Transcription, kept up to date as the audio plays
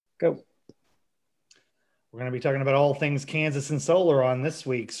Go. We're going to be talking about all things Kansas and solar on this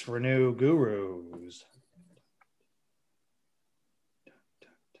week's Renew Gurus.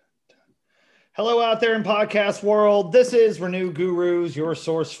 Hello out there in podcast world. This is Renew Gurus, your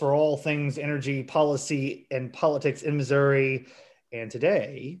source for all things energy, policy, and politics in Missouri, and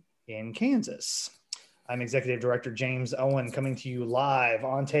today in Kansas. I'm Executive Director James Owen, coming to you live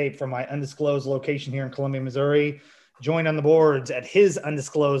on tape from my undisclosed location here in Columbia, Missouri. Joined on the boards at his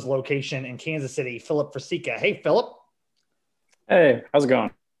undisclosed location in Kansas City, Philip Frasica. Hey, Philip. Hey, how's it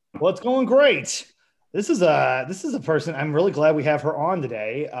going? Well, it's going great. This is a person. I'm really glad we have her on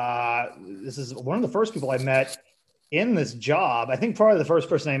today. This is one of the first people I met in this job. I think probably the first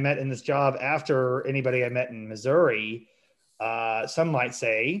person I met in this job after anybody I met in Missouri. Some might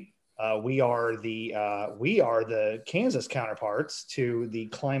say we are the Kansas counterparts to the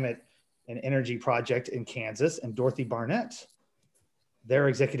Climate and Energy Project in Kansas, and Dorothy Barnett, their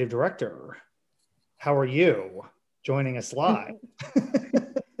executive director. How are you? Joining us live.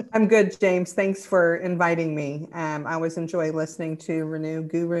 I'm good, James. Thanks for inviting me. I always enjoy listening to Renew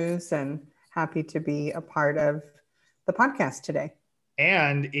Gurus and happy to be a part of the podcast today.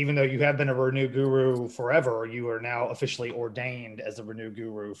 And even though you have been a Renew Guru forever, you are now officially ordained as a Renew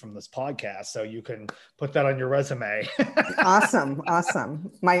Guru from this podcast. So you can put that on your resume. Awesome.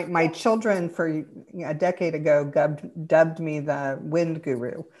 My children for a decade ago dubbed me the Wind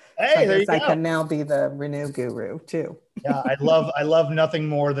Guru. Hey, there you go. I can now be the Renew Guru too. Yeah, I love nothing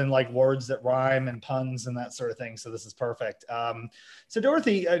more than like words that rhyme and puns and that sort of thing. So this is perfect. So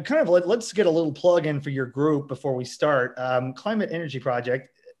Dorothy, let's get a little plug in for your group before we start. Climate Energy Project.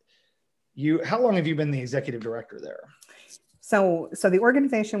 How long have you been the executive director there? So the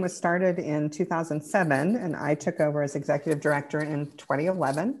organization was started in 2007, and I took over as executive director in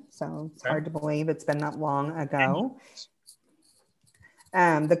 2011. So it's hard to believe it's been that long ago.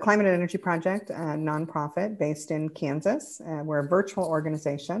 The Climate and Energy Project, a nonprofit based in Kansas. We're a virtual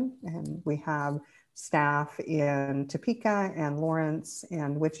organization, and we have staff in Topeka and Lawrence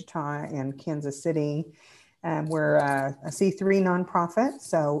and Wichita and Kansas City. We're a C3 nonprofit,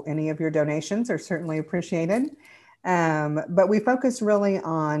 so any of your donations are certainly appreciated. But we focus really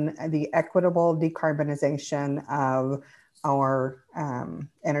on the equitable decarbonization of our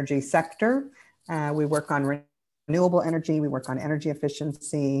energy sector. We work on renewable energy, we work on energy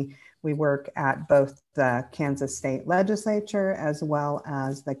efficiency, we work at both the Kansas State Legislature as well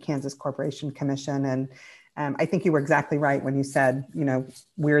as the Kansas Corporation Commission. And I think you were exactly right when you said,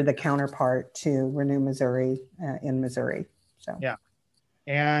 we're the counterpart to Renew Missouri in Missouri. So yeah.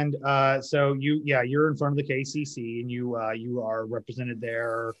 And so you're in front of the KCC and you are represented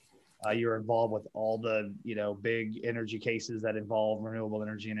there. You're involved with all the, big energy cases that involve renewable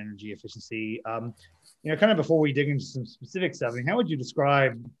energy and energy efficiency. Kind of before we dig into some specific stuff, how would you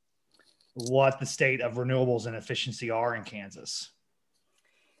describe what the state of renewables and efficiency are in Kansas?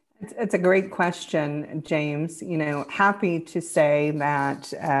 It's a great question, James. Happy to say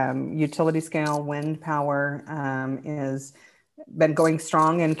that utility scale wind power is been going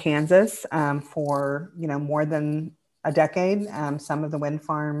strong in Kansas for, more than a decade. Some of the wind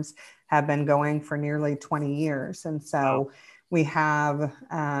farms have been going for nearly 20 years. And so we have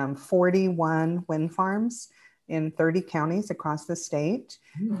 41 wind farms in 30 counties across the state.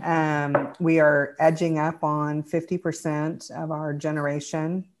 We are edging up on 50% of our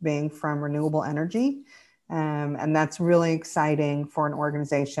generation being from renewable energy. And that's really exciting for an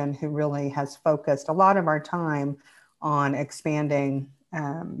organization who really has focused a lot of our time on expanding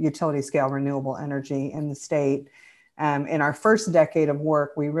utility scale renewable energy in the state. In our first decade of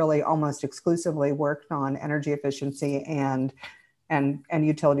work, we really almost exclusively worked on energy efficiency and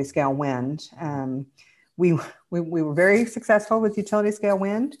utility scale wind. We were very successful with utility scale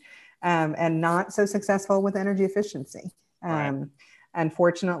wind and not so successful with energy efficiency. Right.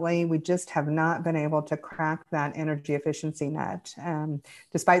 Unfortunately, we just have not been able to crack that energy efficiency nut.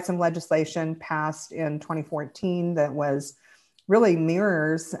 Despite some legislation passed in 2014 that really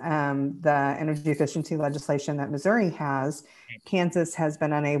mirrors the energy efficiency legislation that Missouri has, Kansas has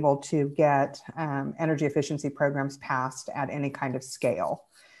been unable to get energy efficiency programs passed at any kind of scale.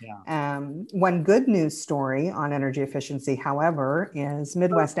 Yeah. One good news story on energy efficiency, however, is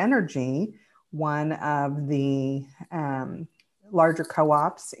Midwest Energy, one of the larger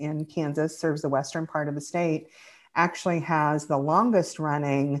co-ops in Kansas, serves the western part of the state, actually has the longest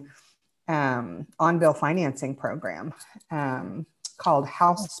running on-bill financing program called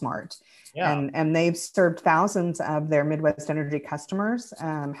House Smart. Yeah. And they've served thousands of their Midwest Energy customers,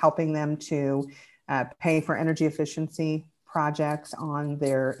 helping them to pay for energy efficiency projects on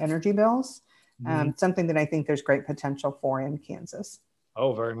their energy bills. Something that I think there's great potential for in Kansas.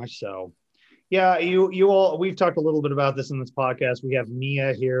 Oh, very much so. Yeah, you all, we've talked a little bit about this in this podcast. We have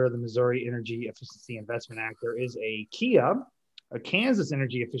MIA here, the Missouri Energy Efficiency Investment Act. There is a KEIA, a Kansas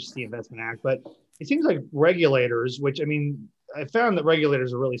Energy Efficiency Investment Act, but it seems like regulators, which I mean, I found that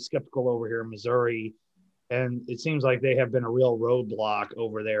regulators are really skeptical over here in Missouri, and it seems like they have been a real roadblock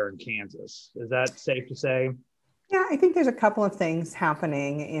over there in Kansas. Is that safe to say? Yeah, I think there's a couple of things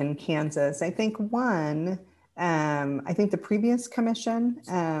happening in Kansas. I think one, I think the previous commission,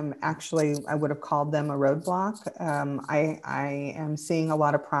 actually, I would have called them a roadblock. I am seeing a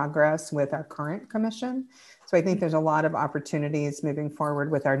lot of progress with our current commission. So I think there's a lot of opportunities moving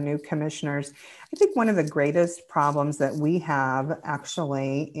forward with our new commissioners. I think one of the greatest problems that we have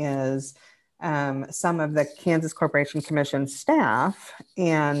actually is some of the Kansas Corporation Commission staff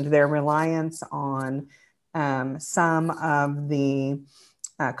and their reliance on some of the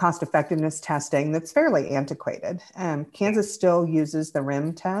cost effectiveness testing that's fairly antiquated. Kansas still uses the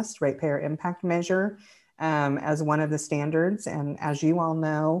RIM test, ratepayer impact measure, as one of the standards. And as you all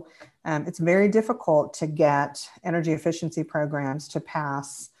know, it's very difficult to get energy efficiency programs to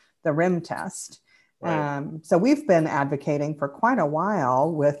pass the RIM test. Right. So we've been advocating for quite a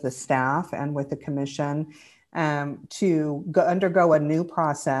while with the staff and with the commission to undergo a new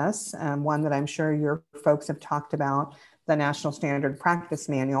process, one that I'm sure your folks have talked about, the National Standard Practice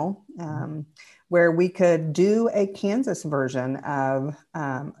Manual, where we could do a Kansas version of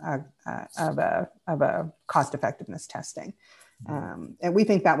a cost effectiveness testing. And we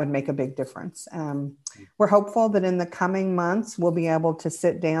think that would make a big difference. We're hopeful that in the coming months, we'll be able to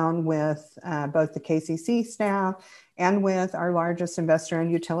sit down with both the KCC staff and with our largest investor in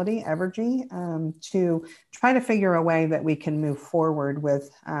utility, Evergy, to try to figure a way that we can move forward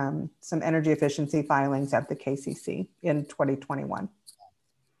with some energy efficiency filings at the KCC in 2021.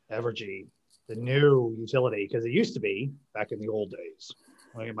 Evergy, the new utility, because it used to be back in the old days.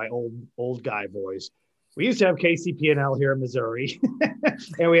 I get my old guy voice. We used to have KCP&L here in Missouri,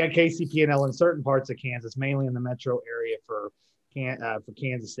 and we had KCP&L in certain parts of Kansas, mainly in the metro area for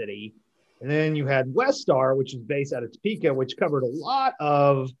Kansas City. And then you had Westar, which is based out of Topeka, which covered a lot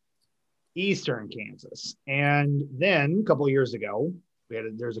of eastern Kansas. And then a couple of years ago,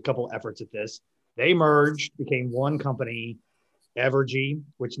 there's a couple efforts at this. They merged, became one company, Evergy,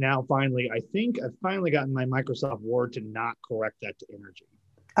 which now finally, I think I've finally gotten my Microsoft Word to not correct that to Energy.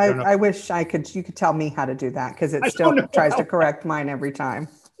 I wish you could tell me how to do that, because it still tries to correct mine every time.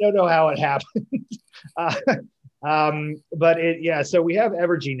 Don't know how it happened. But so we have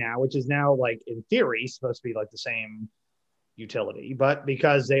Evergy now, which is now, like, in theory supposed to be like the same utility, but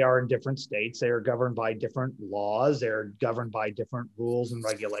because they are in different states, they are governed by different laws, they're governed by different rules and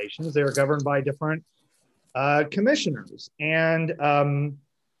regulations, they're governed by different commissioners. And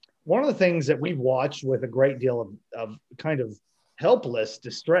one of the things that we've watched with a great deal of kind of helpless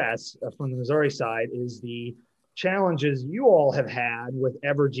distress from the Missouri side is the challenges you all have had with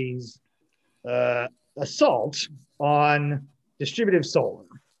Evergy's assault on distributive solar,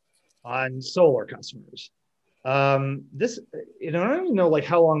 on solar customers. This, I don't even know like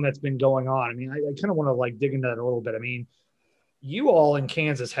how long that's been going on. I mean, I kind of want to like dig into that a little bit. I mean, you all in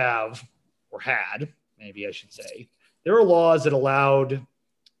Kansas have, or had, maybe I should say, there are laws that allowed,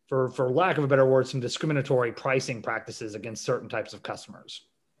 for lack of a better word, some discriminatory pricing practices against certain types of customers.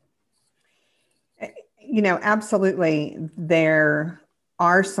 Absolutely. There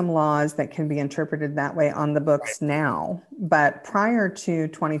are some laws that can be interpreted that way on the books now, but prior to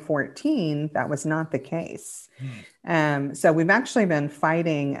 2014, that was not the case. So we've actually been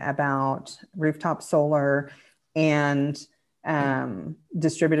fighting about rooftop solar and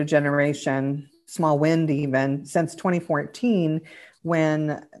distributed generation, small wind even, since 2014, when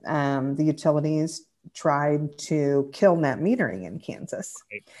the utilities tried to kill net metering in Kansas.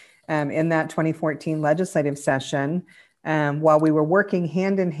 In that 2014 legislative session, while we were working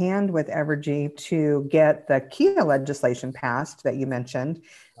hand in hand with Evergy to get the KEIA legislation passed that you mentioned,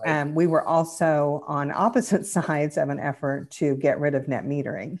 we were also on opposite sides of an effort to get rid of net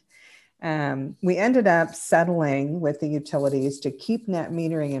metering. We ended up settling with the utilities to keep net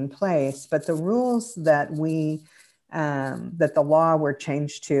metering in place, but the rules that that the law were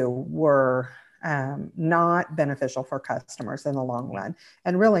changed to were not beneficial for customers in the long run,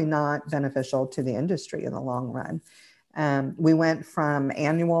 and really not beneficial to the industry in the long run. We went from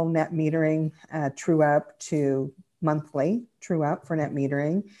annual net metering true up to monthly true up for net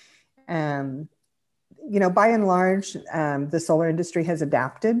metering. By and large, the solar industry has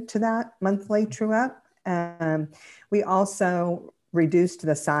adapted to that monthly true up. We also reduced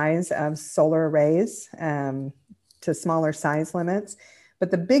the size of solar arrays to smaller size limits. But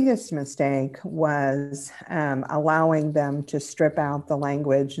the biggest mistake was allowing them to strip out the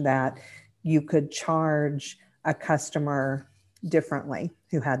language that you could charge a customer differently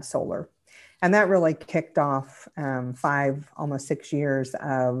who had solar. And that really kicked off 5, almost 6 years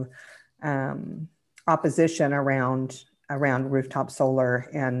of opposition around rooftop solar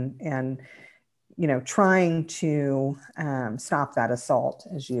and trying to stop that assault,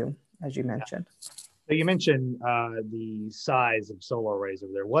 as you mentioned. So you mentioned the size of solar arrays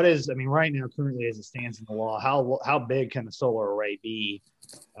over there. What is, I mean, right now, currently as it stands in the law, how big can a solar array be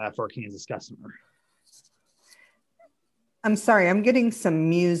for a Kansas customer? I'm sorry, I'm getting some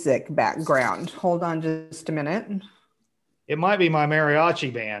music background. Hold on just a minute. It might be my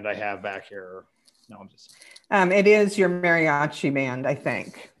mariachi band I have back here. No, I'm just. It is your mariachi band, I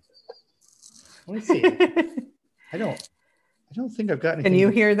think. Let me see. I don't think I've got anything. Can you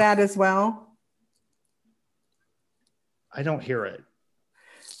hear that as well? I don't hear it.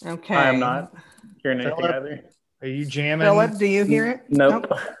 Okay. I am not hearing anything Phillip, either. Are you jamming? Phillip, do you hear it?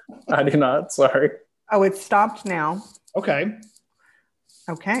 Nope. I do not. Sorry. Oh, it's stopped now. Okay.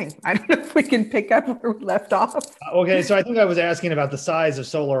 Okay. I don't know if we can pick up where we left off. Okay. So I think I was asking about the size of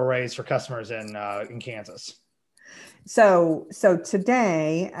solar arrays for customers in Kansas. So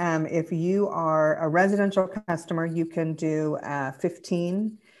today, if you are a residential customer, you can do a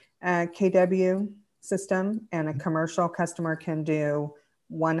 15 kW system, and a commercial customer can do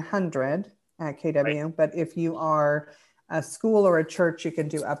 100 kW. Right. But if you are a school or a church, you can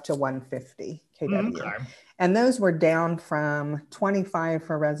do up to 150 kW. Okay. And those were down from 25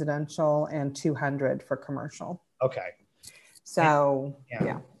 for residential and 200 for commercial. Okay. So,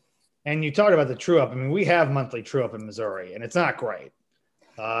 yeah. And you talked about the true up. I mean, we have monthly true up in Missouri, and it's not great.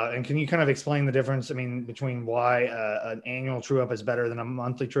 And can you kind of explain the difference, I mean, between why an annual true up is better than a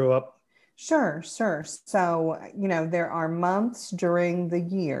monthly true up? Sure. So, there are months during the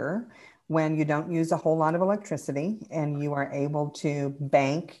year when you don't use a whole lot of electricity and you are able to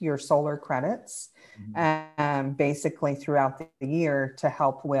bank your solar credits basically throughout the year to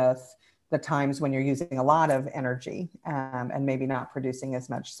help with the times when you're using a lot of energy and maybe not producing as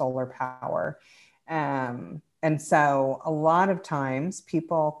much solar power. And so a lot of times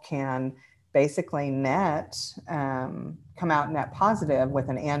people can basically come out net positive with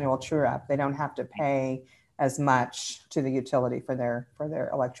an annual true up. They don't have to pay as much to the utility for their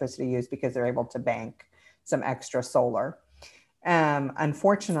electricity use because they're able to bank some extra solar.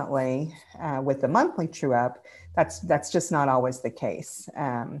 Unfortunately, with the monthly true up, that's just not always the case.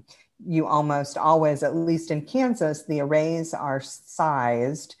 You almost always, at least in Kansas, the arrays are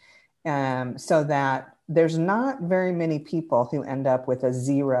sized so that there's not very many people who end up with a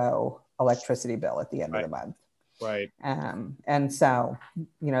zero electricity bill at the end of the month. Right. And so,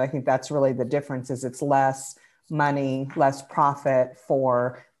 I think that's really the difference is it's less money, less profit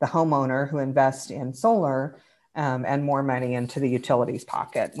for the homeowner who invests in solar and more money into the utilities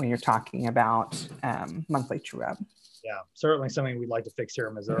pocket when you're talking about monthly true up. Yeah, certainly something we'd like to fix here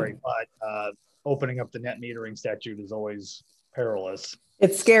in Missouri, but opening up the net metering statute is always perilous.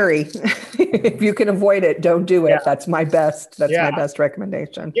 It's scary. If you can avoid it, don't do it. Yeah. That's my best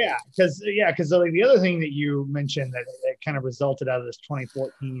recommendation. Yeah, because the other thing that you mentioned that kind of resulted out of this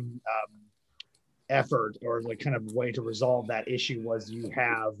 2014 effort or like kind of way to resolve that issue was you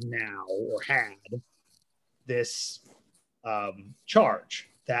have now or had this charge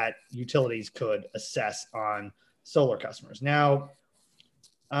that utilities could assess on solar customers. Now,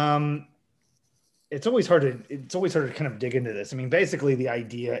 it's always hard to kind of dig into this. I mean, basically the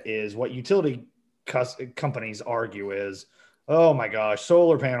idea is what utility companies argue is, oh my gosh,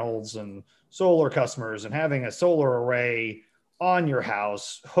 solar panels and solar customers and having a solar array on your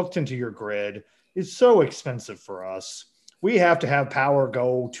house hooked into your grid is so expensive for us. We have to have power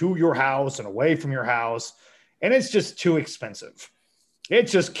go to your house and away from your house, and it's just too expensive.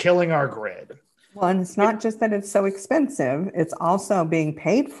 It's just killing our grid. Well, and it's not just that it's so expensive, it's also being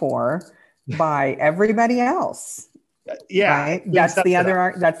paid for by everybody else. Yeah. Right? That's the other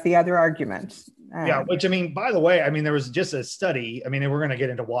argument. Yeah, which I mean, by the way, I mean, there was just a study. I mean, we're going to get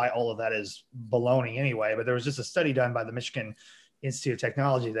into why all of that is baloney anyway, but there was just a study done by the Michigan Institute of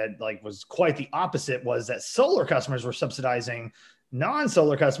Technology that was quite the opposite, was that solar customers were subsidizing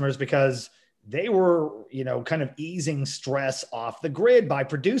non-solar customers because they were, kind of easing stress off the grid by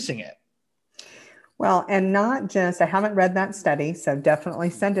producing it. Well, and not just, I haven't read that study, so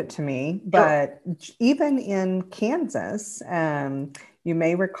definitely send it to me. But even in Kansas, you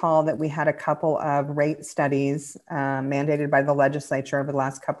may recall that we had a couple of rate studies mandated by the legislature over the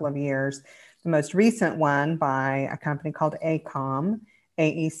last couple of years. The most recent one by a company called AECOM,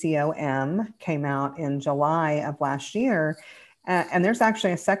 AECOM, came out in July of last year. And there's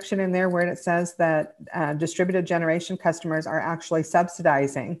actually a section in there where it says that distributed generation customers are actually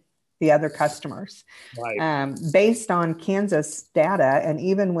subsidizing the other customers. Right. Based on Kansas data, and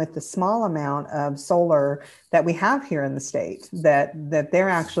even with the small amount of solar that we have here in the state, that they're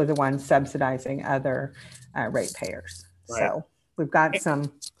actually the ones subsidizing other ratepayers. Right. So we've got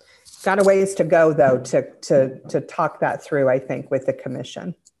a ways to go, though, to talk that through, I think, with the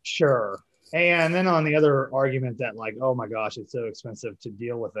commission. Sure. And then on the other argument that like, oh my gosh, it's so expensive to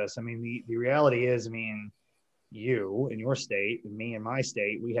deal with this. I mean, the reality is, I mean, you in your state and me in my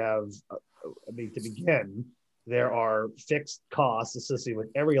state, we have, I mean, to begin, there are fixed costs associated with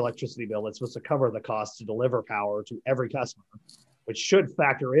every electricity bill that's supposed to cover the cost to deliver power to every customer, which should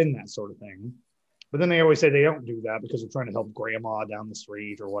factor in that sort of thing. But then they always say they don't do that because they're trying to help grandma down the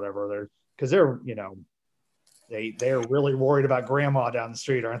street or whatever. They're, you know, they're really worried about grandma down the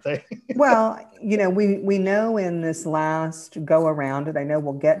street, aren't they? Well, you know, we know in this last go around, and I know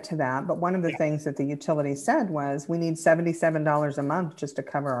we'll get to that, but one of the things that the utility said was we need $77 a month just to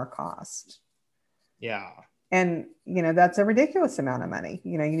cover our cost. Yeah. And, you know, that's a ridiculous amount of money.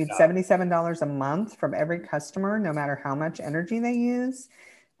 You know, you need $77 a month from every customer, no matter how much energy they use.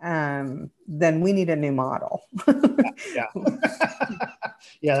 Then we need a new model.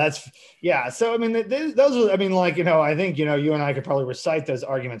 Yeah. So, I mean, those are, I mean, like, you know, I think, you know, you and I could probably recite those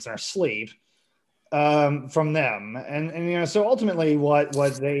arguments in our sleep from them. And, you know, so ultimately what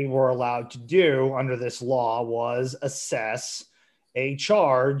they were allowed to do under this law was assess a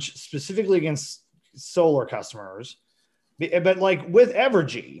charge specifically against solar customers. But like with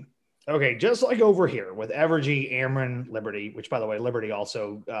Evergy, okay, just like over here with Evergy, Ameren, Liberty, which by the way, Liberty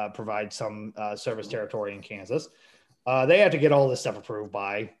also provides some service territory in Kansas. They have to get all this stuff approved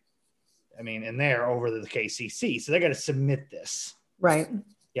by, I mean, and they're over the KCC. So they got to submit this. Right.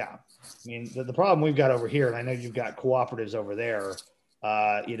 Yeah. I mean, the problem we've got over here, and I know you've got cooperatives over there,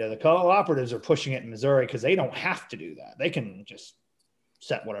 you know, the cooperatives are pushing it in Missouri because they don't have to do that. They can just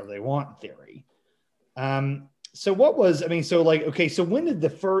set whatever they want in theory. So what was, I mean, so like, okay, so when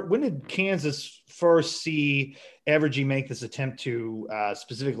did Kansas first see Evergy make this attempt to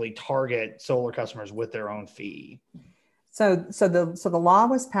specifically target solar customers with their own fee? So the law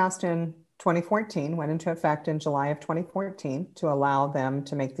was passed in 2014, went into effect in July of 2014 to allow them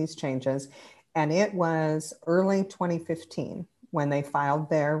to make these changes. And it was early 2015 when they filed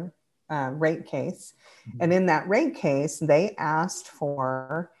their rate case. Mm-hmm. And in that rate case, they asked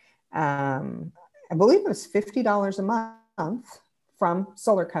for, I believe it was $50 a month from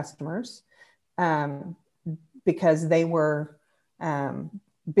solar customers because they were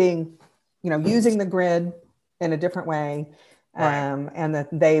being, you know, using the grid in a different way, and that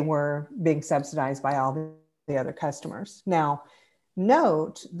they were being subsidized by all the other customers. Now,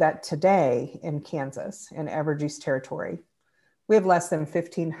 note that today in Kansas, in Evergy's territory, we have less than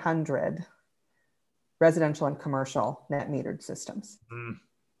 1,500 residential and commercial net metered systems. Mm.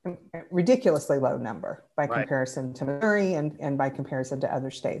 Ridiculously low number by comparison to Missouri and by comparison to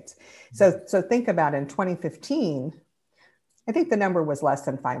other states. So think about in 2015, I think the number was less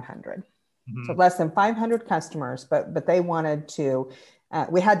than 500. Mm-hmm. So less than 500 customers, but they wanted to,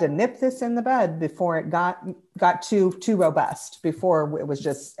 we had to nip this in the bud before it got too robust, before it was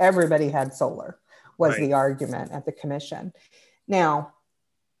just everybody had solar was the argument at the commission. Now,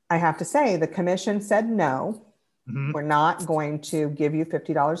 I have to say the commission said no. Mm-hmm. We're not going to give you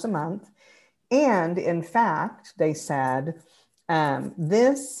 $50 a month. And in fact, they said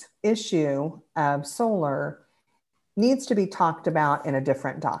this issue of solar needs to be talked about in a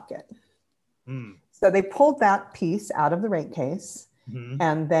different docket. Mm. So they pulled that piece out of the rate case. Mm-hmm.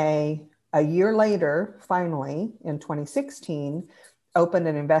 And they, a year later, finally, in 2016, opened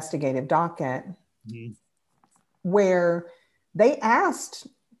an investigative docket where they asked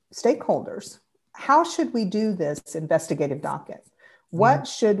stakeholders, how should we do this investigative docket? What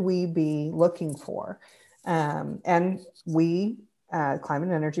should we be looking for? And we, Climate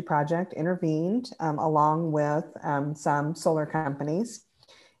and Energy Project, intervened along with some solar companies.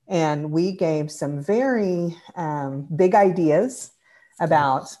 And we gave some very big ideas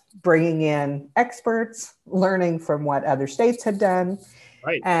about bringing in experts, learning from what other states had done,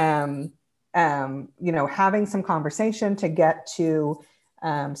 you know, having some conversation to get to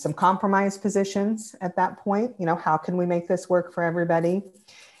some compromise positions at that point. You know, how can we make this work for everybody?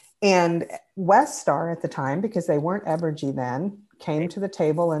 And Westar at the time, because they weren't Evergy then, came to the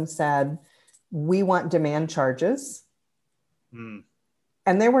table and said, we want demand charges. Mm.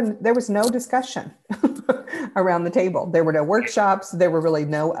 And there was no discussion around the table. There were no workshops. There were really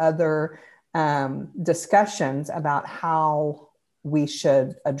no other discussions about how we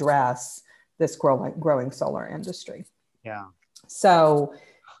should address this growing solar industry. Yeah. So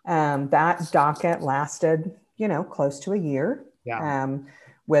that docket lasted, close to a year. Yeah.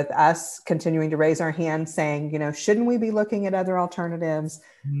 With us continuing to raise our hand saying, shouldn't we be looking at other alternatives?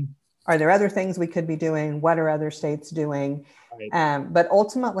 Mhm. Are there other things we could be doing? What are other states doing? Right. But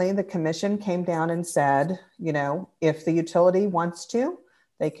ultimately, the commission came down and said, if the utility wants to,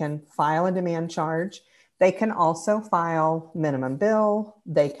 they can file a demand charge. They can also file minimum bill.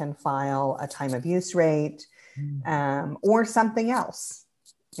 They can file a time of use rate, or something else.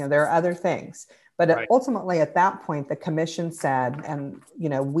 There are other things. But Right. ultimately, at that point, the commission said, and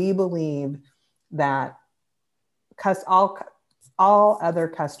we believe that all other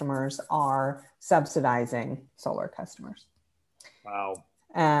customers are subsidizing solar customers. Wow.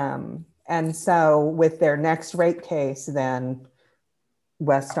 And so with their next rate case, then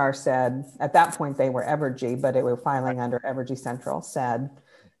Westar said, at that point they were Evergy, but they were filing under Evergy Central, said,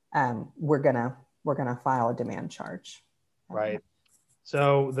 we're gonna file a demand charge. Right.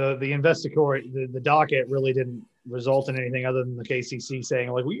 So the investigatory, the docket really didn't result in anything other than the KCC saying,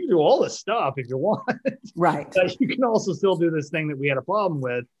 like, well, you can do all this stuff if you want. Right. But you can also still do this thing that we had a problem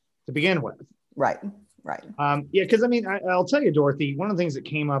with to begin with. Right. Yeah, because I'll tell you, Dorothy, one of the things that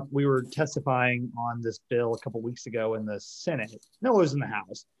came up, we were testifying on this bill a couple of weeks ago in the Senate. No, it was in the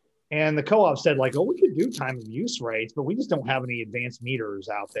House. And the co-op said, like, oh, we could do time of use rates, but we just don't have any advanced meters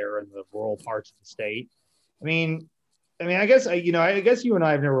out there in the rural parts of the state. I guess you and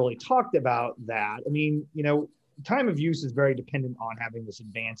I have never really talked about that. Time of use is very dependent on having this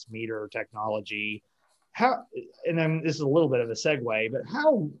advanced meter technology. And then this is a little bit of a segue, but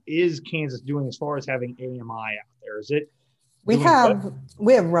how is Kansas doing as far as having AMI out there? Is it? We have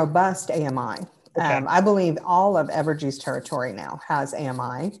robust AMI. Okay. I believe all of Evergy's territory now has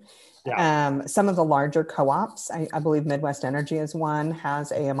AMI. Yeah. Some of the larger co-ops, I believe Midwest Energy is one,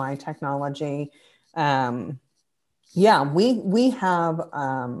 has AMI technology. We have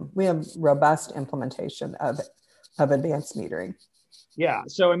robust implementation of advanced metering. Yeah.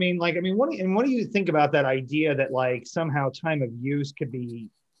 So what do you think about that idea that like somehow time of use could be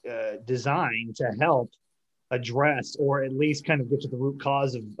designed to help address or at least kind of get to the root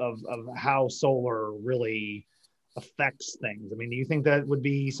cause of how solar really affects things? Do you think that would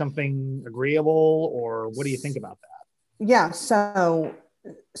be something agreeable, or what do you think about that? Yeah. So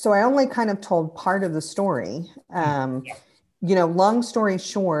I only kind of told part of the story. Long story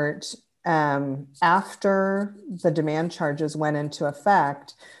short, after the demand charges went into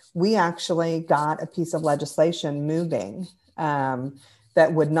effect, we actually got a piece of legislation moving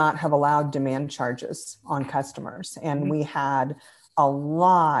that would not have allowed demand charges on customers. And we had a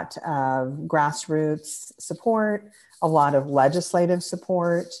lot of grassroots support, a lot of legislative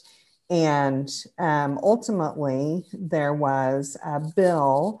support. And ultimately, there was a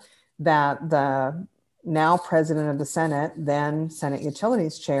bill that the now president of the Senate, then Senate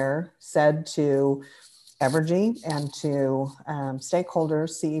Utilities Chair, said to Evergy and to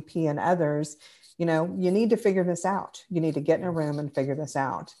stakeholders, CEP and others, you need to figure this out. You need to get in a room and figure this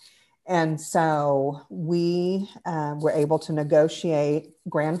out. And so we were able to negotiate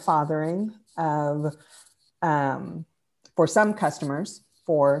grandfathering of, for some customers,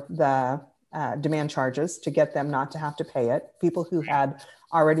 for the demand charges to get them not to have to pay it, people who had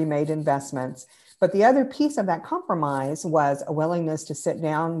already made investments. But the other piece of that compromise was a willingness to sit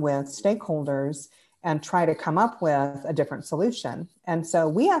down with stakeholders and try to come up with a different solution. And so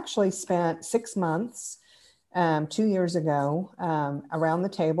we actually spent 6 months 2 years ago around the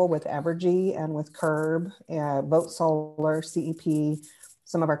table with Evergy and with CURB, Vote Solar, CEP,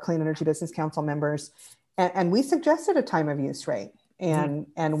 some of our Clean Energy Business Council members. And we suggested a time of use rate.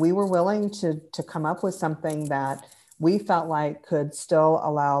 And we were willing to come up with something that we felt like could still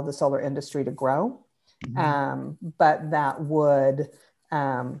allow the solar industry to grow, but that would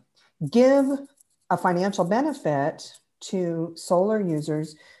give a financial benefit to solar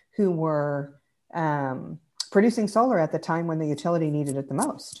users who were producing solar at the time when the utility needed it the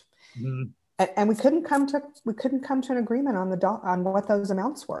most. And we couldn't come to an agreement on what those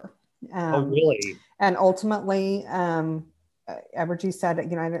amounts were. Oh, really? And ultimately, Evergy said, I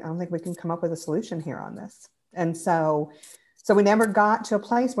don't think we can come up with a solution here on this. And so we never got to a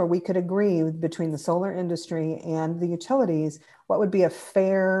place where we could agree between the solar industry and the utilities what would be a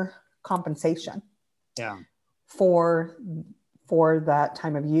fair compensation for that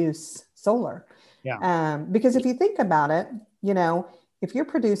time of use solar. Because if you think about it, if you're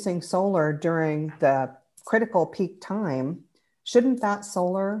producing solar during the critical peak time, shouldn't that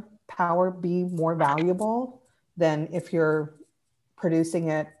solar power be more valuable than if you're producing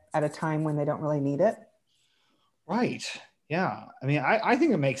it at a time when they don't really need it? Right. Yeah. I mean, I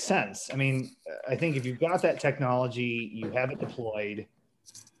think it makes sense. I mean, I think if you've got that technology, you have it deployed.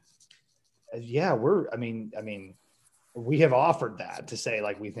 Yeah, we have offered that to say,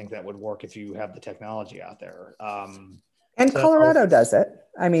 like, we think that would work if you have the technology out there. And So Colorado does it.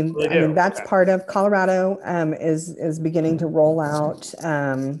 they do. That's Okay. part of Colorado is beginning to roll out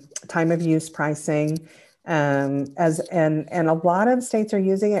time of use pricing and a lot of states are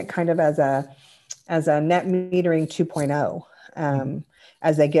using it kind of as a net metering 2.0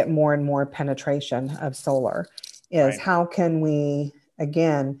 as they get more and more penetration of solar. Is Right. how can we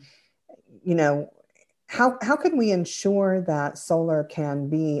again, how can we ensure that solar can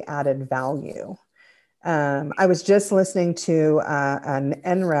be added value? I was just listening to an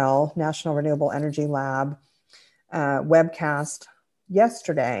NREL, National Renewable Energy Lab, webcast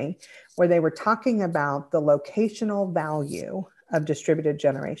yesterday, where they were talking about the locational value of distributed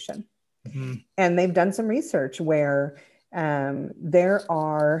generation. Mm-hmm. And they've done some research where there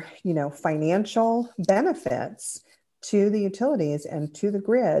are, financial benefits to the utilities and to the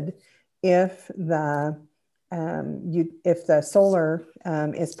grid if the solar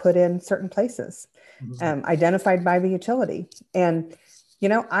is put in certain places, identified by the utility. And,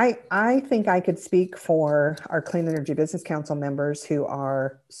 I think I could speak for our Clean Energy Business Council members who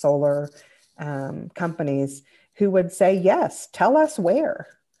are solar companies who would say, yes, tell us where.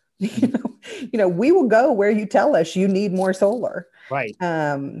 We will go where you tell us you need more solar. Right.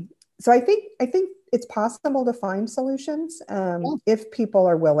 So I think it's possible to find solutions if people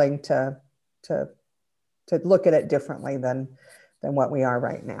are willing to look at it differently than what we are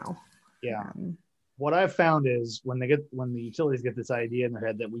right now. Yeah. What I've found is when the utilities get this idea in their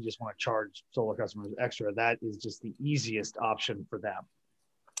head that we just want to charge solar customers extra, that is just the easiest option for them.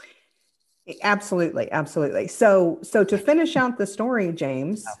 Absolutely. So to finish out the story,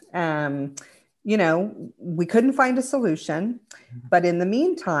 James, we couldn't find a solution, but in the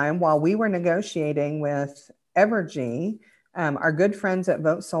meantime, while we were negotiating with Evergy, our good friends at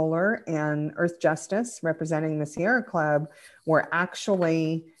Vote Solar and Earth Justice, representing the Sierra Club, were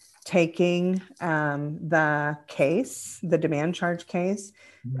actually taking the demand charge case,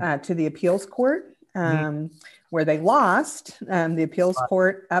 to the appeals court, where they lost. The appeals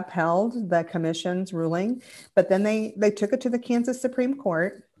court upheld the commission's ruling, but then they took it to the Kansas Supreme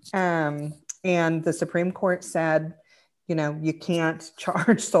Court, and the Supreme Court said, you can't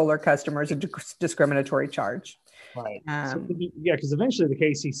charge solar customers a discriminatory charge. Right. Because eventually the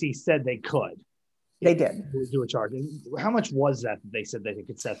KCC said they could. They did do a charge. And how much was that they said they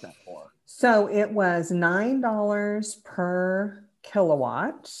could set that for? So it was $9 per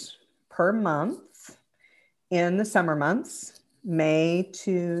kilowatt per month in the summer months, May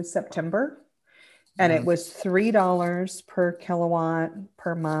to September. And it was $3 per kilowatt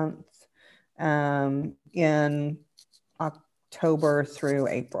per month in October through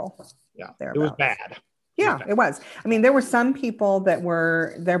April. Yeah, it was bad. Yeah, it was. I mean, there were some people that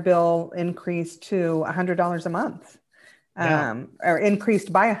their bill increased to $100 a month, or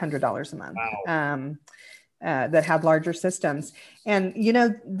increased by $100 a month. Wow. That had larger systems. And,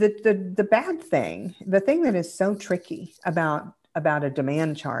 the bad thing, the thing that is so tricky about a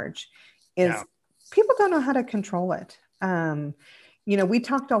demand charge is people don't know how to control it. We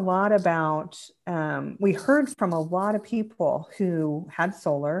talked a lot about, we heard from a lot of people who had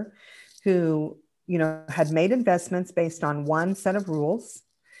solar, who had made investments based on one set of rules,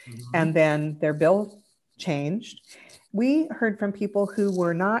 and then their bill changed. We heard from people who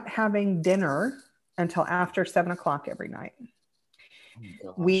were not having dinner until after 7:00 every night.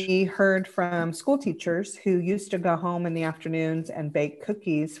 Oh, we heard from school teachers who used to go home in the afternoons and bake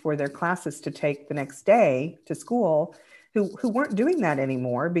cookies for their classes to take the next day to school, who weren't doing that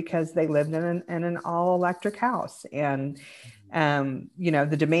anymore because they lived in an all electric house. And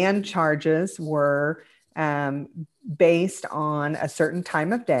the demand charges were based on a certain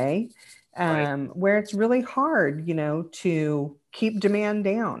time of day, where it's really hard, to keep demand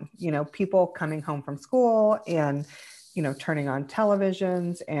down. People coming home from school and, turning on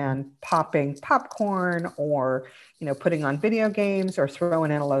televisions and popping popcorn or, putting on video games or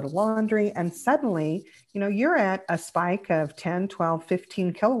throwing in a load of laundry. And suddenly, you're at a spike of 10, 12,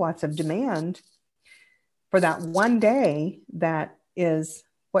 15 kilowatts of demand for that one day that is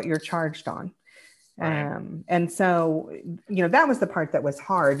what you're charged on. Right. And so, that was the part that was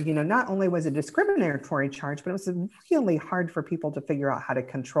hard. Not only was it a discriminatory charge, but it was really hard for people to figure out how to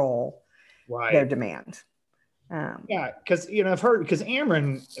control their demand. Because, I've heard, because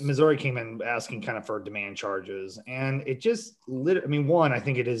Ameren, Missouri came in asking kind of for demand charges, and it just, one, I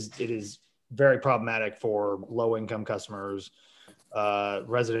think it is very problematic for low income customers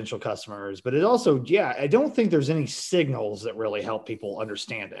residential customers, but it also, yeah, I don't think there's any signals that really help people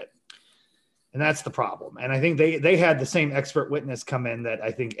understand it. And that's the problem. And I think they had the same expert witness come in that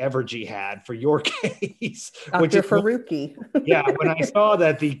I think Evergy had for your case. Dr. Faruqi. Yeah, when I saw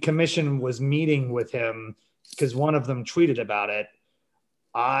that the commission was meeting with him because one of them tweeted about it,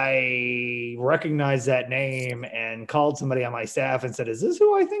 I recognized that name and called somebody on my staff and said, "Is this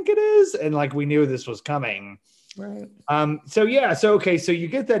who I think it is?" And like we knew this was coming. Right. So you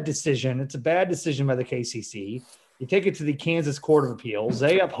get that decision. It's a bad decision by the KCC. You take it to the Kansas Court of Appeals.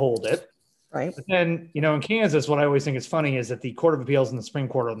 They uphold it. Right. But then, in Kansas, what I always think is funny is that the Court of Appeals and the Supreme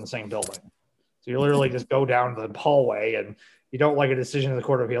Court are in the same building. So you literally just go down the hallway and you don't like a decision of the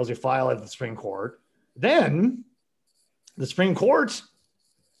Court of Appeals, you file it at the Supreme Court. Then the Supreme Court.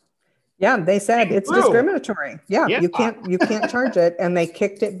 Yeah, they said it's discriminatory. Yeah, you can't charge it. And they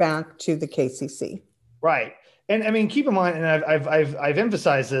kicked it back to the KCC. Right. And I mean, keep in mind, and I've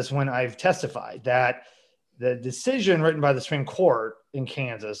emphasized this when I've testified, that the decision written by the Supreme Court in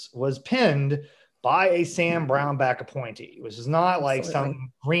Kansas was penned by a Sam Brownback appointee, which is not like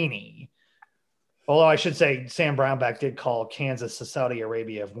some greenie. Although I should say Sam Brownback did call Kansas the Saudi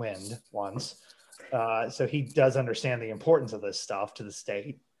Arabia of wind once. So he does understand the importance of this stuff to the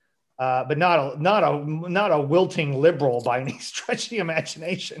state. But not a wilting liberal by any stretch of the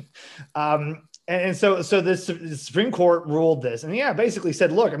imagination. And so the Supreme Court ruled this, and basically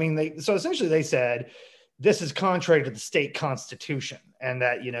said, look, I mean, essentially they said, this is contrary to the state constitution, and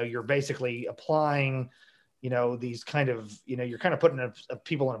that, you're basically applying, these kind of, you're kind of putting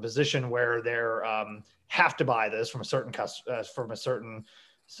people in a position where they're have to buy this from a certain from a certain,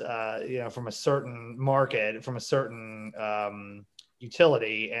 from a certain market, from a certain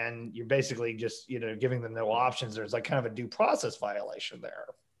utility, and you're basically just, giving them no options. There's like kind of a due process violation there.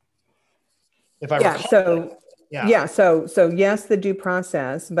 If I recall. So yes, the due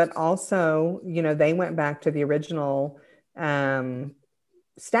process, but also, they went back to the original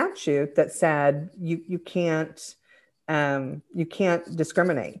statute that said you can't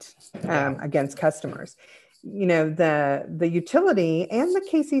discriminate against customers. The utility and the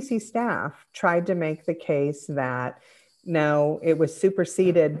KCC staff tried to make the case that no, it was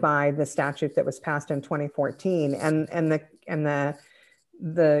superseded by the statute that was passed in 2014, and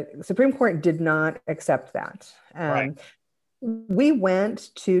the Supreme Court did not accept that. Right. We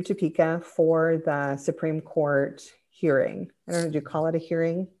went to Topeka for the Supreme Court hearing. I don't know, do you call it a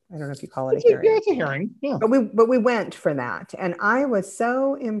hearing? I don't know if you call it a hearing. Yeah, it's a hearing. Yeah. But we went for that. And I was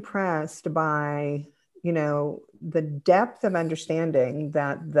so impressed by, the depth of understanding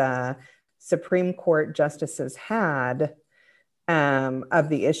that the Supreme Court justices had of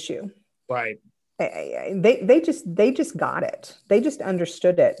the issue. Right. They just got it. They just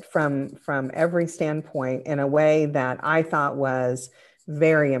understood it from every standpoint in a way that I thought was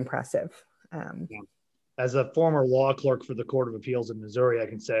very impressive. As a former law clerk for the Court of Appeals in Missouri, I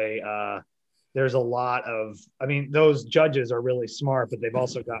can say there's a lot of, those judges are really smart, but they've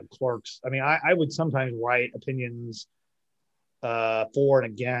also got clerks. I would sometimes write opinions for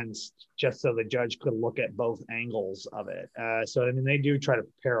and against, just so the judge could look at both angles of it. They do try to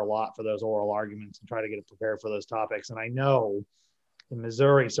prepare a lot for those oral arguments and try to get it prepared for those topics. And I know in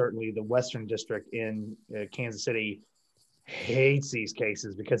Missouri, certainly the Western District in Kansas City hates these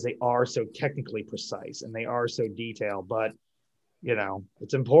cases because they are so technically precise and they are so detailed. But,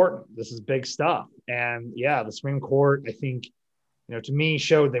 it's important. This is big stuff. And the Supreme Court, I think, to me,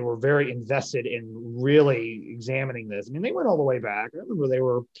 showed they were very invested in really examining this. They went all the way back. I remember they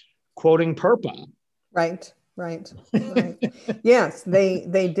were quoting PURPA. Right. Yes,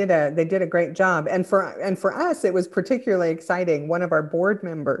 they did a great job. And for us, it was particularly exciting. One of our board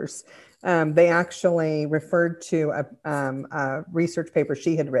members, they actually referred to a research paper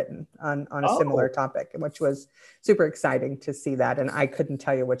she had written on a similar topic, which was super exciting to see that. And I couldn't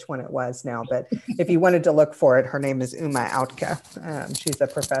tell you which one it was now, but if you wanted to look for it, her name is Uma Autke. She's a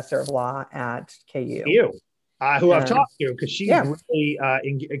professor of law at KU. Who I've talked to, because she's really,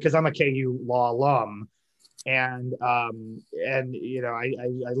 because I'm a KU law alum. And I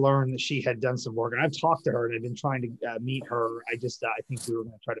learned that she had done some work, and I've talked to her and I've been trying to meet her. I think we were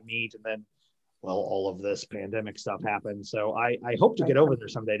going to try to meet, and then, all of this pandemic stuff happened. So I hope to get over there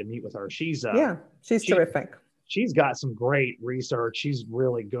someday to meet with her. She's terrific. She's got some great research. She's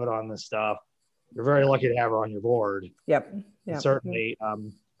really good on this stuff. You're very lucky to have her on your board. Yep. Certainly.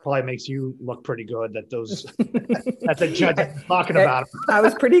 Probably makes you look pretty good that the judge is talking about. I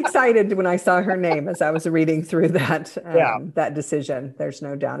was pretty excited when I saw her name as I was reading through that that decision. There's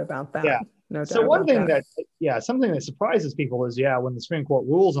no doubt about that. Yeah. No doubt. So one thing something that surprises people is when the Supreme Court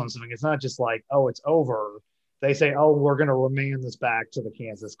rules on something, it's not just like, oh, it's over. they say, oh, we're going to remand this back to the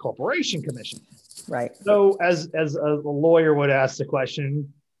Kansas Corporation Commission. Right. So as a lawyer would ask the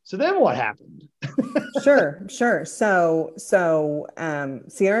question, so then what happened? Sure. So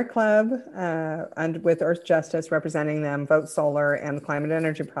Sierra Club and with Earth Justice representing them, Vote Solar, and the Climate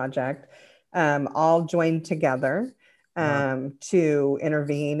Energy Project all joined together to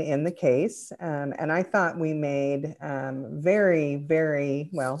intervene in the case. And I thought we made very, very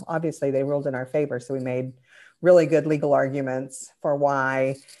well. Obviously, they ruled in our favor, so we made really good legal arguments for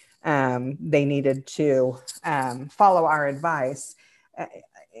why they needed to follow our advice.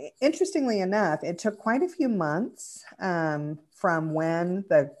 Interestingly enough, it took quite a few months from when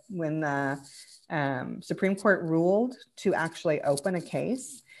the Supreme Court ruled to actually open a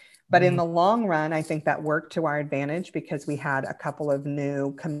case. But in the long run, I think that worked to our advantage because we had a couple of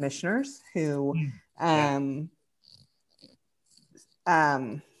new commissioners who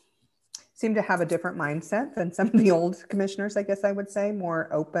seem to have a different mindset than some of the old commissioners, I guess I would say, more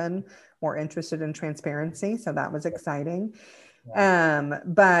open, more interested in transparency. So that was exciting.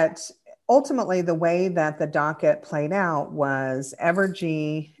 But ultimately, the way that the docket played out was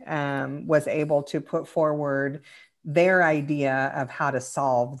Evergy was able to put forward their idea of how to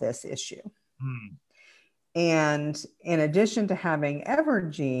solve this issue. And in addition to having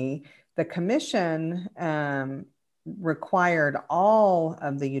Evergy, the commission required all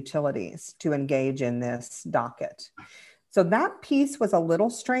of the utilities to engage in this docket. So that piece was a little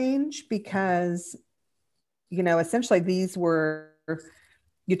strange because, essentially these were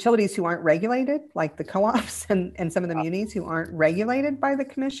utilities who aren't regulated, like the co-ops and some of the munis who aren't regulated by the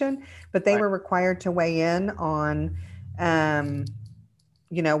commission, but they were required to weigh in on,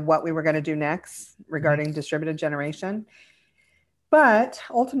 what we were going to do next regarding distributed generation. But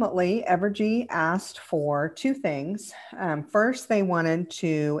ultimately, Evergy asked for two things. First, they wanted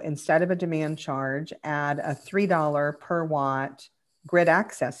to, instead of a demand charge, add a $3 per watt grid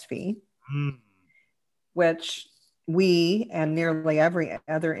access fee, which we and nearly every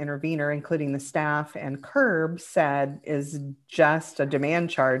other intervener, including the staff and CURB, said is just a demand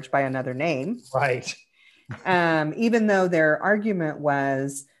charge by another name. Right. Even though their argument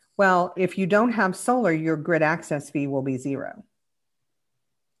was, well, if you don't have solar, your grid access fee will be zero.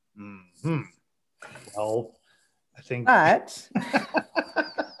 Well, I think. But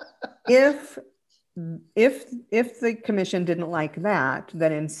if the commission didn't like that,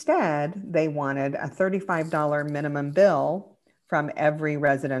 then instead they wanted a $35 minimum bill from every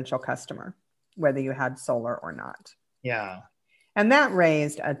residential customer, whether you had solar or not. Yeah. And that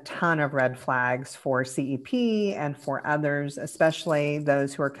raised a ton of red flags for CEP and for others, especially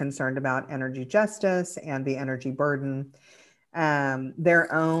those who are concerned about energy justice and the energy burden.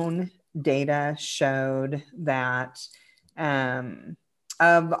 Their own data showed that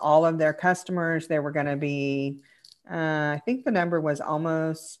of all of their customers, there were going to be, I think the number was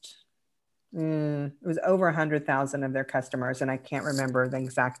almost, it was over 100,000 of their customers, and I can't remember the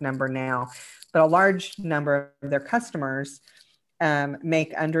exact number now, but a large number of their customers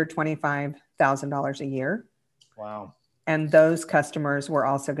make under $25,000 a year. Wow. And those customers were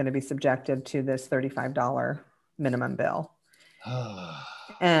also going to be subjected to this $35 minimum bill.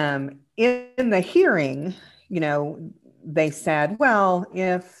 In the hearing, they said, well,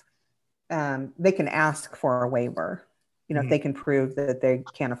 if they can ask for a waiver, if they can prove that they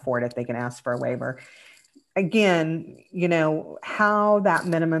can't afford it, they can ask for a waiver. Again, how that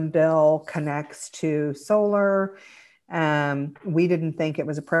minimum bill connects to solar, we didn't think it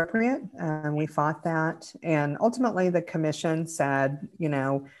was appropriate. We fought that. And ultimately the commission said,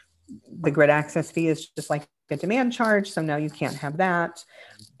 the grid access fee is just like a demand charge. So no, you can't have that.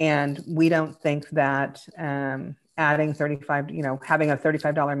 And we don't think that adding having a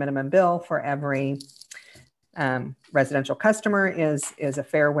 $35 minimum bill for every residential customer is a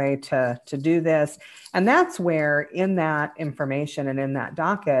fair way to do this. And that's where in that information and in that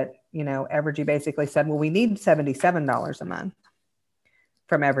docket, Evergy basically said, well, we need $77 a month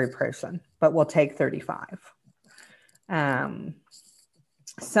from every person, but we'll take 35.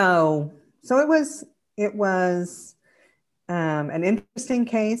 So it was an interesting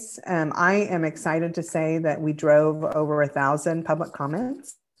case. I am excited to say that we drove over 1,000 public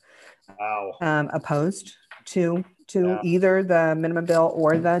comments. Wow. Opposed to either the minimum bill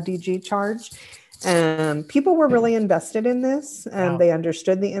or the DG charge. People were really invested in this. They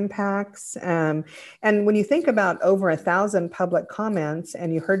understood the impacts. And when you think about over 1,000 public comments,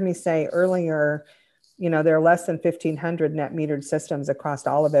 and you heard me say earlier, there are less than 1,500 net metered systems across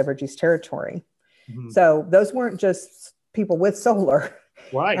all of Evergy's territory. So those weren't just people with solar.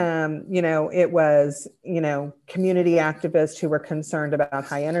 Right. It was, community activists who were concerned about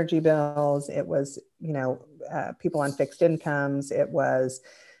high energy bills. It was, people on fixed incomes. It was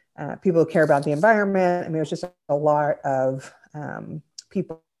people who care about the environment. I mean, it was just a lot of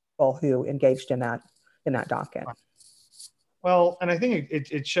people who engaged in that docket. Well, and I think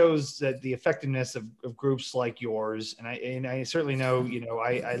it shows that the effectiveness of groups like yours, and I certainly know,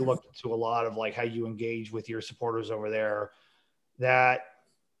 I looked to a lot of like how you engage with your supporters over there, that,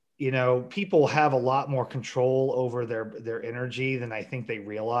 people have a lot more control over their energy than I think they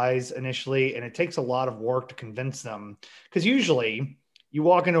realize initially. And it takes a lot of work to convince them, because usually you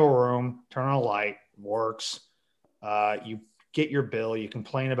walk into a room, turn on a light, works, you get your bill, you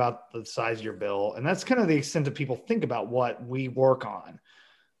complain about the size of your bill. And that's kind of the extent that people think about what we work on.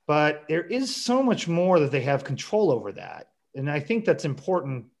 But there is so much more that they have control over that. And I think that's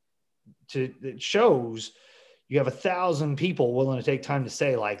important it shows you have 1,000 people willing to take time to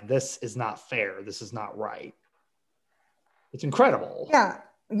say, like, this is not fair. This is not right. It's incredible.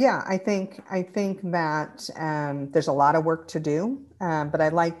 Yeah. I think that there's a lot of work to do, but I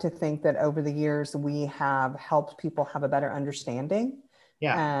like to think that over the years we have helped people have a better understanding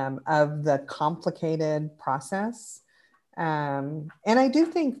of the complicated process. And I do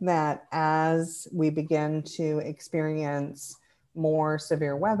think that as we begin to experience more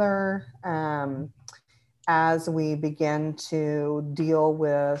severe weather, as we begin to deal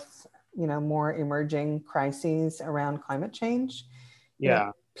with, more emerging crises around climate change,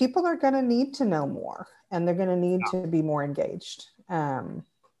 people are going to need to know more, and they're going to need to be more engaged.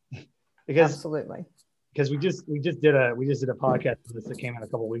 Absolutely. Because we just did a podcast on this that came out a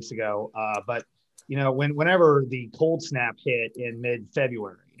couple of weeks ago. But whenever the cold snap hit in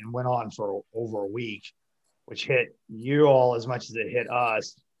mid-February and went on for over a week, which hit you all as much as it hit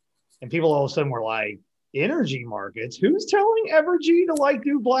us, and people all of a sudden were like, energy markets, who's telling Evergy to like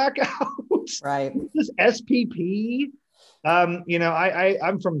do blackouts? Right. This SPP. I'm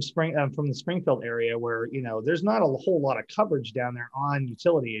from the Springfield area, where there's not a whole lot of coverage down there on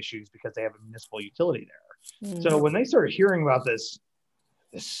utility issues because they have a municipal utility there. So when they started hearing about this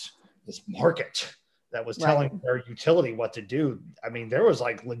market that was telling their utility what to do, I mean, there was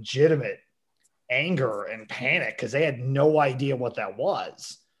like legitimate anger and panic because they had no idea what that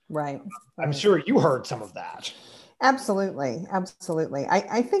was. Right. I'm sure you heard some of that. Absolutely.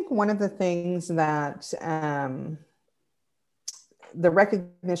 I think one of the things that the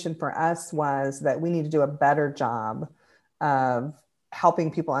recognition for us was that we need to do a better job of helping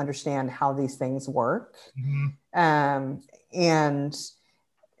people understand how these things work. And,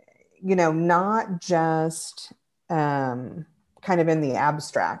 not just kind of in the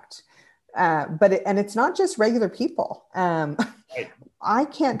abstract, but it's not just regular people. I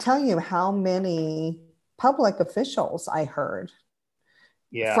can't tell you how many public officials I heard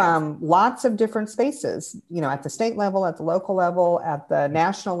from lots of different spaces, at the state level, at the local level, at the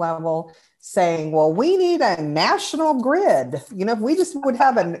national level, saying, well, we need a national grid. If we just would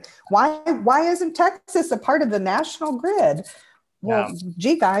have why isn't Texas a part of the national grid? Well,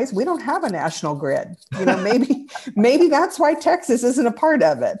 gee, guys, we don't have a national grid. Maybe that's why Texas isn't a part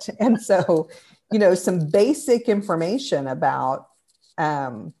of it. And so, some basic information about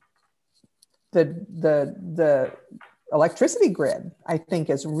the electricity grid, I think,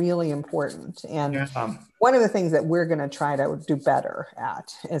 is really important. And one of the things that we're going to try to do better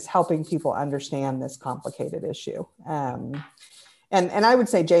at is helping people understand this complicated issue. And I would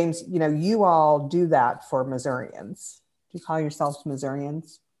say, James, you all do that for Missourians. Do you call yourselves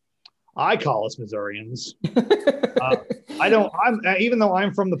Missourians? I call us Missourians. Even though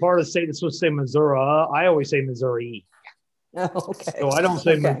I'm from the part of the state that's supposed to say Missouri, I always say Missouri. Oh, okay. So I don't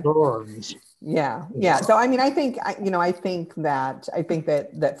say Missourians. Yeah. So I mean, I think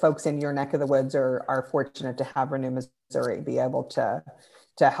that folks in your neck of the woods are fortunate to have Renew Missouri be able to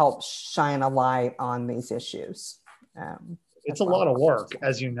help shine a light on these issues. It's a lot of work,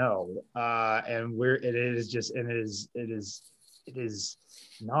 as you know, and it is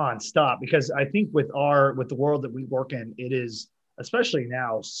nonstop, because I think with the world that we work in, it is, especially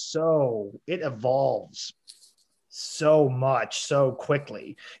now, so it evolves so much so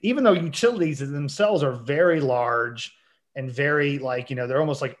quickly, even though utilities themselves are very large and very, like, they're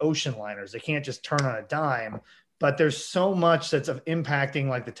almost like ocean liners. They can't just turn on a dime, but there's so much that's of impacting,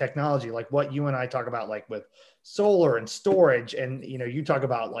 like the technology, like what you and I talk about, like with solar and storage. And, you talk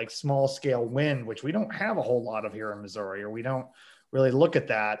about like small scale wind, which we don't have a whole lot of here in Missouri, or we don't really look at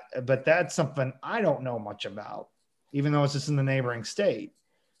that, but that's something I don't know much about, even though it's just in the neighboring state.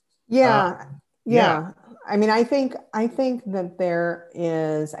 Yeah. I mean, I think that I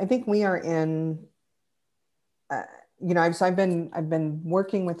think we are in, so I've been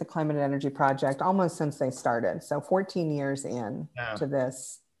working with the Climate and Energy Project almost since they started. So 14 years in to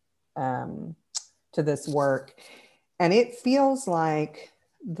this to this work. And it feels like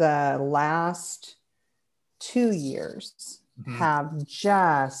the last 2 years have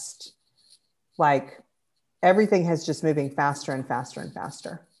just like everything has just moving faster and faster and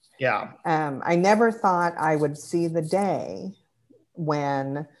faster. Yeah. I never thought I would see the day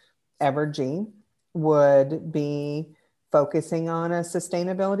when Evergy would be focusing on a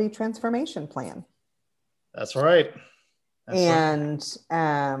sustainability transformation plan. That's right. And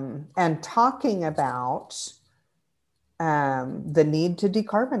talking about the need to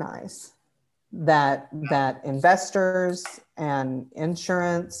decarbonize, that investors and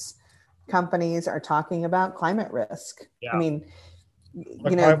insurance companies are talking about climate risk. Yeah. I mean,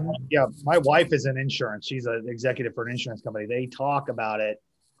 my wife is in insurance. She's an executive for an insurance company. They talk about it,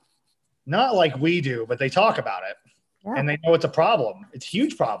 not like we do, but they talk about it. Yeah. And they know it's a problem. It's a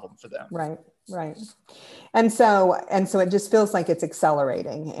huge problem for them. Right. And so it just feels like it's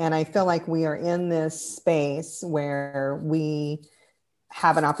accelerating. And I feel like we are in this space where we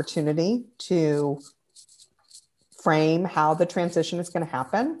have an opportunity to frame how the transition is going to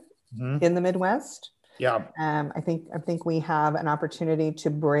happen in the Midwest. Yeah. I think we have an opportunity to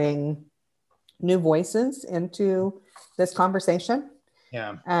bring new voices into this conversation.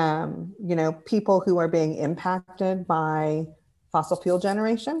 Yeah. People who are being impacted by fossil fuel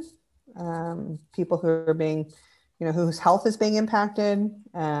generation, people who are being, whose health is being impacted,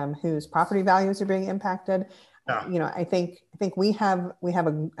 whose property values are being impacted. Yeah. I think we have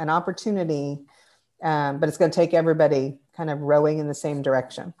an opportunity, but it's going to take everybody kind of rowing in the same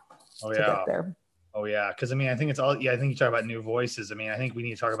direction to get there. Oh yeah. Cause I think it's all, I think you talk about new voices. I think we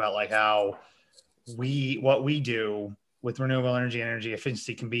need to talk about like how what we do with renewable energy and energy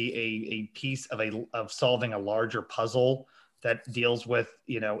efficiency can be a piece of solving a larger puzzle that deals with,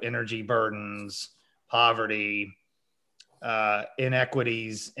 energy burdens, poverty,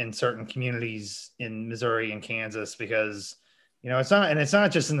 inequities in certain communities in Missouri and Kansas, because, it's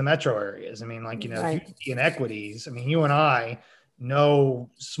not just in the metro areas. Right. Inequities. You and I know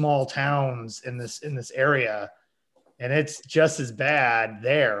small towns in this area, and it's just as bad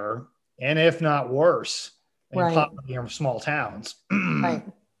there, and if not worse, in poverty in small towns.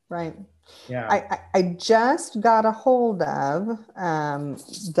 Right. Yeah. I just got a hold of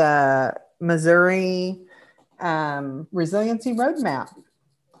the Missouri Resiliency Roadmap,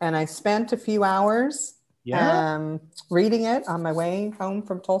 and I spent a few hours reading it on my way home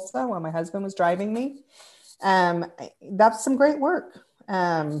from Tulsa while my husband was driving me. That's some great work.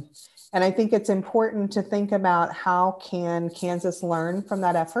 And I think it's important to think about how can Kansas learn from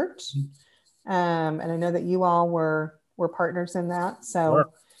that effort. And I know that you all were partners in that. So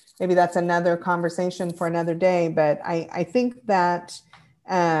maybe that's another conversation for another day. But I think that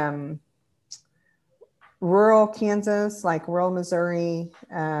rural Kansas, like rural Missouri,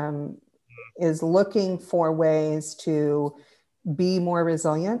 is looking for ways to be more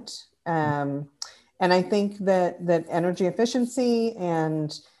resilient. And I think that energy efficiency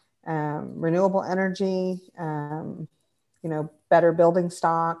and renewable energy, better building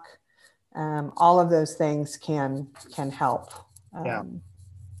stock, all of those things can help. Can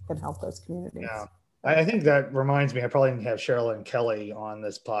help those communities. Yeah. I think that reminds me, I probably need to have Sherilyn Kelly on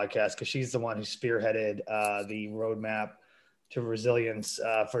this podcast, because she's the one who spearheaded the roadmap to resilience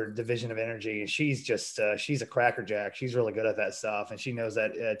for Division of Energy. She's just, she's a crackerjack. She's really good at that stuff, and she knows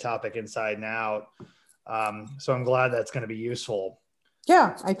that topic inside and out. So I'm glad that's going to be useful.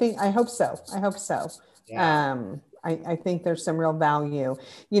 Yeah, I hope so. Yeah. I think there's some real value.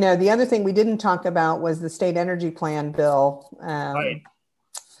 The other thing we didn't talk about was the state energy plan bill,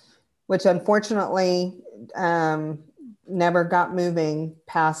 which unfortunately never got moving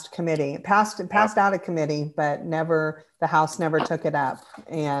past committee. It passed out of committee, but the House never took it up.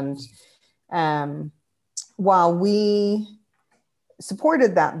 And while we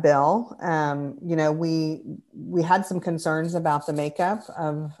supported that bill, we had some concerns about the makeup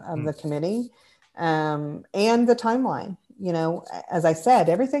of the committee and the timeline. As I said,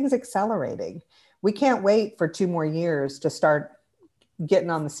 everything's accelerating. We can't wait for 2 more years to start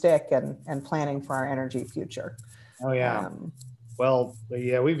getting on the stick and planning for our energy future. Oh yeah. Well,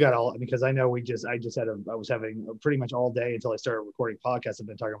 yeah, we've got all, because I know I was having pretty much all day until I started recording podcasts. I've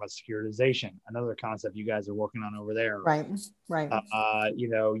been talking about securitization, another concept you guys are working on over there. Right.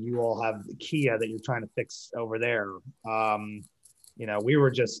 You all have Kia that you're trying to fix over there. We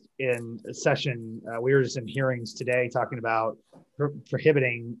were just in a session, we were just in hearings today talking about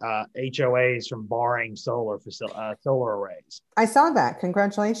prohibiting HOAs from borrowing solar arrays. I saw that.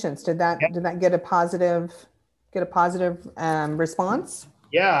 Congratulations. Did that get a positive response?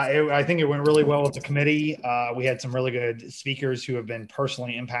 Yeah, I think it went really well with the committee. We had some really good speakers who have been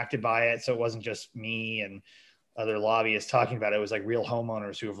personally impacted by it. So it wasn't just me and other lobbyists talking about it. It was like real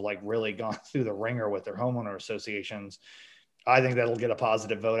homeowners who have like really gone through the ringer with their homeowner associations. I think that'll get a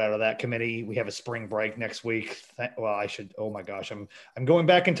positive vote out of that committee. We have a spring break next week. Well, I should. Oh my gosh, I'm going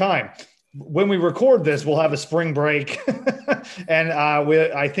back in time. When we record this, we'll have a spring break, and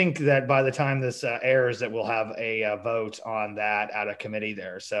I think that by the time this airs, that we'll have a vote on that at a committee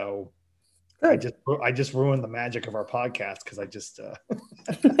there. So Good. I just ruined the magic of our podcast because I just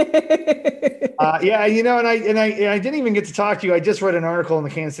yeah, you know, and I didn't even get to talk to you. I just read an article in the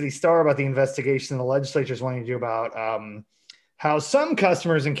Kansas City Star about the investigation the legislature is wanting to do about how some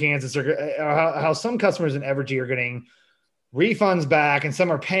customers in Kansas are how some customers in Evergy are getting refunds back and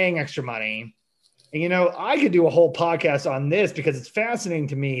some are paying extra money. And, you know, I could do a whole podcast on this because it's fascinating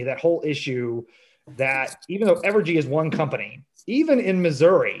to me, that whole issue, that even though Evergy is one company, even in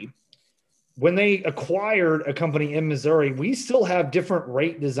Missouri, when they acquired a company in Missouri, we still have different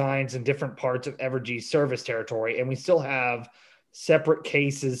rate designs in different parts of Evergy's service territory. And we still have separate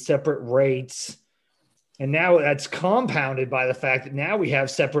cases, separate rates. And now that's compounded by the fact that now we have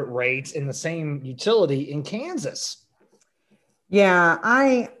separate rates in the same utility in Kansas. Yeah,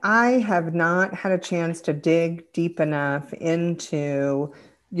 I have not had a chance to dig deep enough into,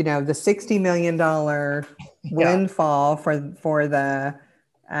 the $60 million windfall for the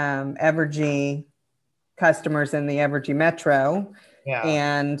Evergy customers in the Evergy Metro,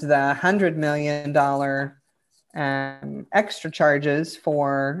 and the $100 million extra charges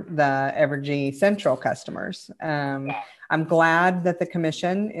for the Evergy Central customers. I'm glad that the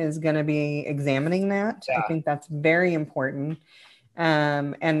commission is going to be examining that. I think that's very important.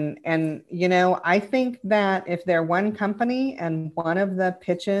 And I think that if they're one company, and one of the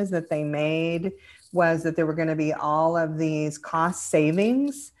pitches that they made was that there were going to be all of these cost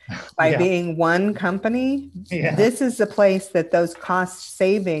savings by being one company, this is the place that those cost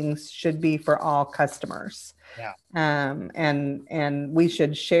savings should be for all customers. And we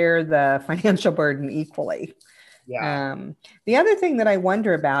should share the financial burden equally. The other thing that I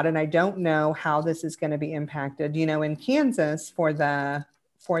wonder about, and I don't know how this is going to be impacted, in Kansas for the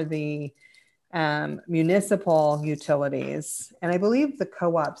municipal utilities, and I believe the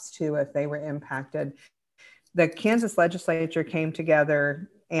co-ops too, if they were impacted, the Kansas legislature came together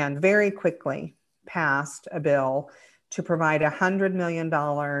and very quickly passed a bill to provide $100 million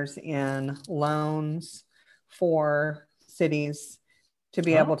in loans for cities to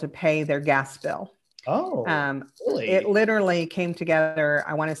be able to pay their gas bill. Really? It literally came together,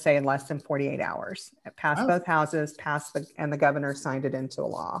 I want to say, in less than 48 hours. It passed both houses, and the governor signed it into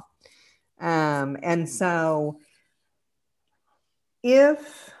law. And so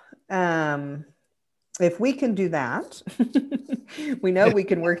if we can do that, we know we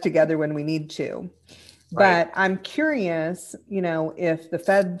can work together when we need to. But I'm curious, if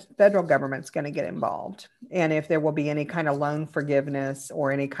the federal government's going to get involved, and if there will be any kind of loan forgiveness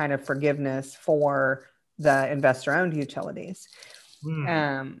or any kind of forgiveness for the investor-owned utilities.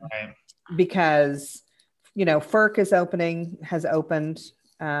 Because, FERC has opened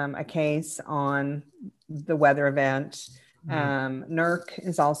a case on the weather event. NERC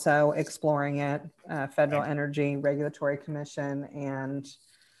is also exploring it, Federal Energy Regulatory Commission, and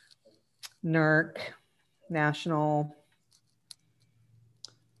NERC, National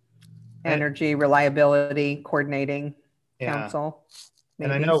Energy Reliability Coordinating Council.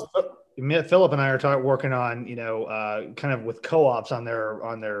 Maybe. And I know Philip and I are working on, kind of with co-ops on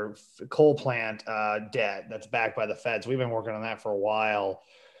their coal plant debt that's backed by the feds. We've been working on that for a while.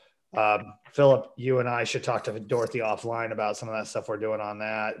 Philip, you and I should talk to Dorothy offline about some of that stuff we're doing on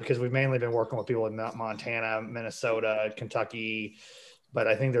that, because we've mainly been working with people in Montana, Minnesota, Kentucky, but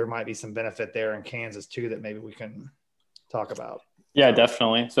I think there might be some benefit there in Kansas too that maybe we can talk about. Yeah,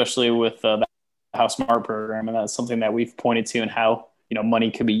 definitely, especially with the House Smart program, and that's something that we've pointed to, and how money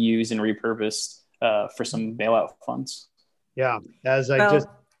could be used and repurposed for some bailout funds. And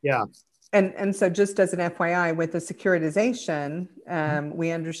so just as an FYI, with the securitization,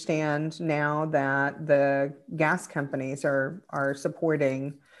 we understand now that the gas companies are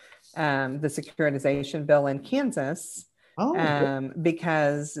supporting the securitization bill in Kansas,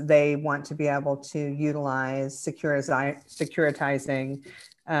 because they want to be able to utilize securitizing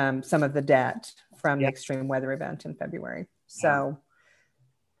some of the debt from the extreme weather event in February.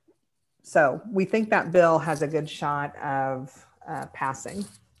 So we think that bill has a good shot of passing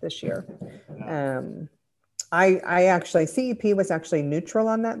this year. I actually, CEP was actually neutral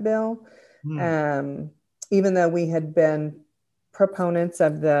on that bill, even though we had been proponents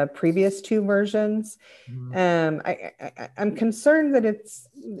of the previous two versions. I'm concerned that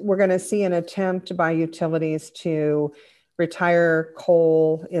we're going to see an attempt by utilities to retire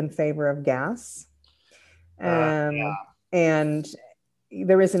coal in favor of gas. And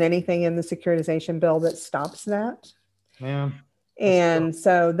there isn't anything in the securitization bill that stops that. Yeah. And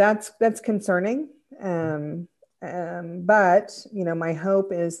so that's concerning. But, my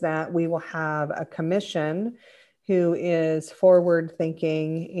hope is that we will have a commission who is forward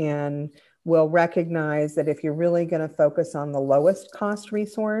thinking and will recognize that if you're really going to focus on the lowest cost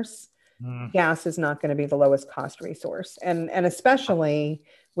resource, gas is not going to be the lowest cost resource. And especially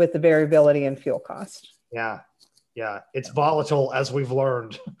with the variability in fuel cost. Yeah, it's volatile, as we've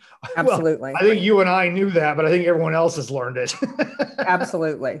learned. Absolutely. Well, I think you and I knew that, but I think everyone else has learned it.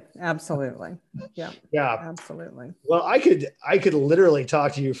 Absolutely. Yeah, absolutely. Well, I could literally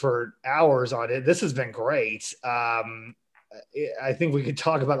talk to you for hours on it. This has been great. I think we could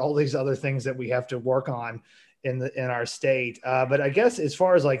talk about all these other things that we have to work on in our state. But I guess as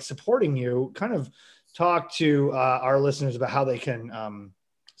far as like supporting you, kind of talk to our listeners about how they can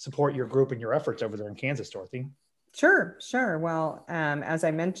support your group and your efforts over there in Kansas, Dorothy. Sure. Well, as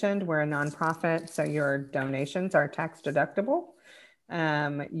I mentioned, we're a nonprofit, so your donations are tax deductible.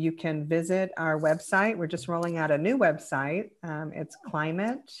 You can visit our website. We're just rolling out a new website. It's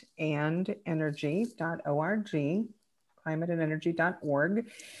climateandenergy.org, climateandenergy.org.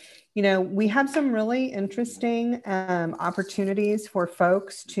 We have some really interesting opportunities for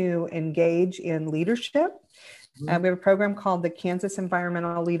folks to engage in leadership. We have a program called the Kansas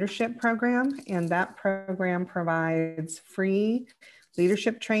Environmental Leadership Program, and that program provides free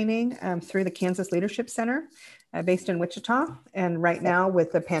leadership training through the Kansas Leadership Center based in Wichita. And right now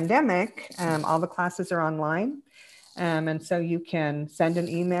with the pandemic, all the classes are online. And so you can send an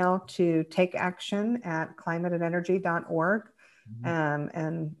email to takeaction@climateandenergy.org.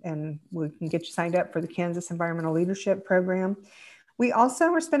 And we can get you signed up for the Kansas Environmental Leadership Program. We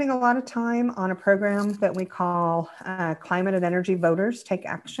also are spending a lot of time on a program that we call Climate and Energy Voters Take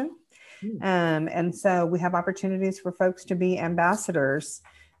Action. And so we have opportunities for folks to be ambassadors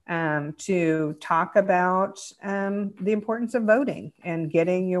to talk about the importance of voting and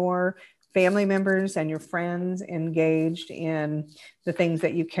getting your family members and your friends engaged in the things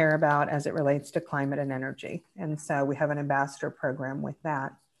that you care about as it relates to climate and energy. And so we have an ambassador program with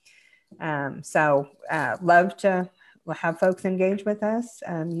that. Love to have folks engage with us.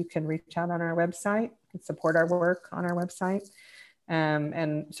 You can reach out on our website, support our work on our website.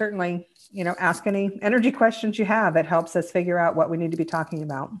 And certainly, ask any energy questions you have. It helps us figure out what we need to be talking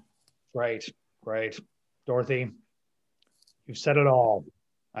about. Right. Dorothy, you've said it all.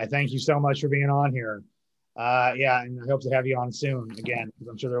 I thank you so much for being on here. And I hope to have you on soon again, because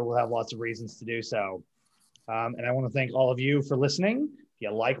I'm sure we'll have lots of reasons to do so. And I want to thank all of you for listening. If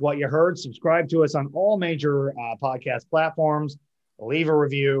you like what you heard, subscribe to us on all major podcast platforms. Leave a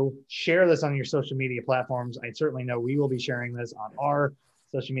review, share this on your social media platforms. I certainly know we will be sharing this on our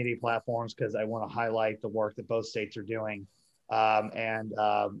social media platforms because I want to highlight the work that both states are doing.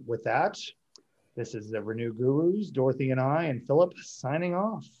 With that, this is the Renew Gurus, Dorothy and I, and Philip signing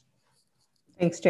off. Thanks, Jay.